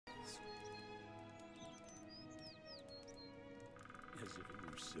As if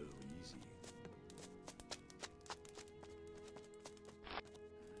it were so easy.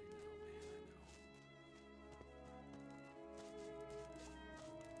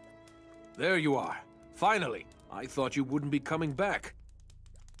 There you are. Finally. I thought you wouldn't be coming back.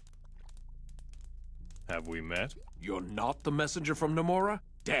 Have we met? You're not the messenger from Nemora?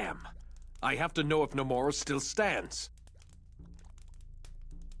 Damn. I have to know if Nemora still stands.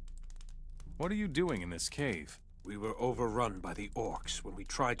 What are you doing in this cave? We were overrun by the Orcs when we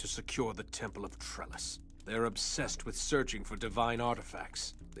tried to secure the Temple of Trelis. They're obsessed with searching for divine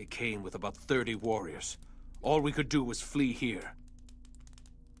artifacts. They came with about 30 warriors. All we could do was flee here.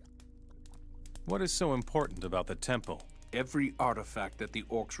 What is so important about the temple? Every artifact that the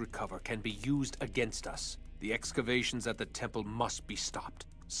Orcs recover can be used against us. The excavations at the temple must be stopped.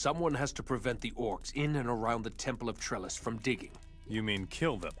 Someone has to prevent the Orcs in and around the Temple of Trelis from digging. You mean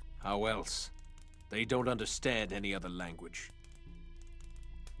kill them? How else? They don't understand any other language.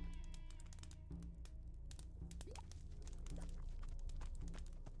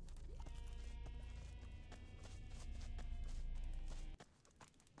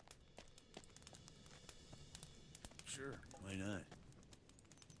 Sure, why not?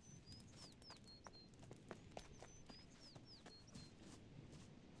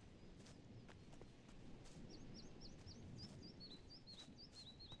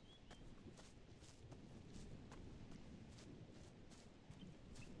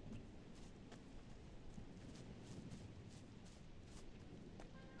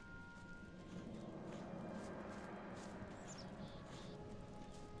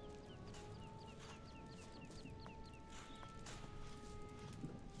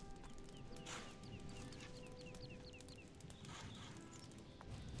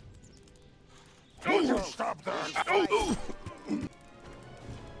 Don't you stop that!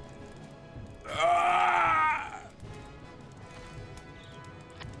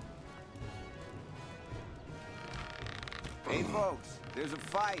 Hey folks, there's a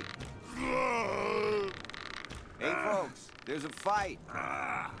fight. Hey folks, there's a fight.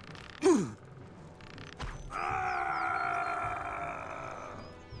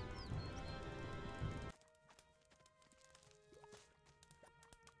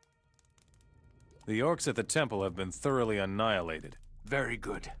 The Orcs at the temple have been thoroughly annihilated. Very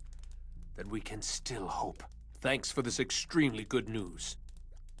good. Then we can still hope. Thanks for this extremely good news.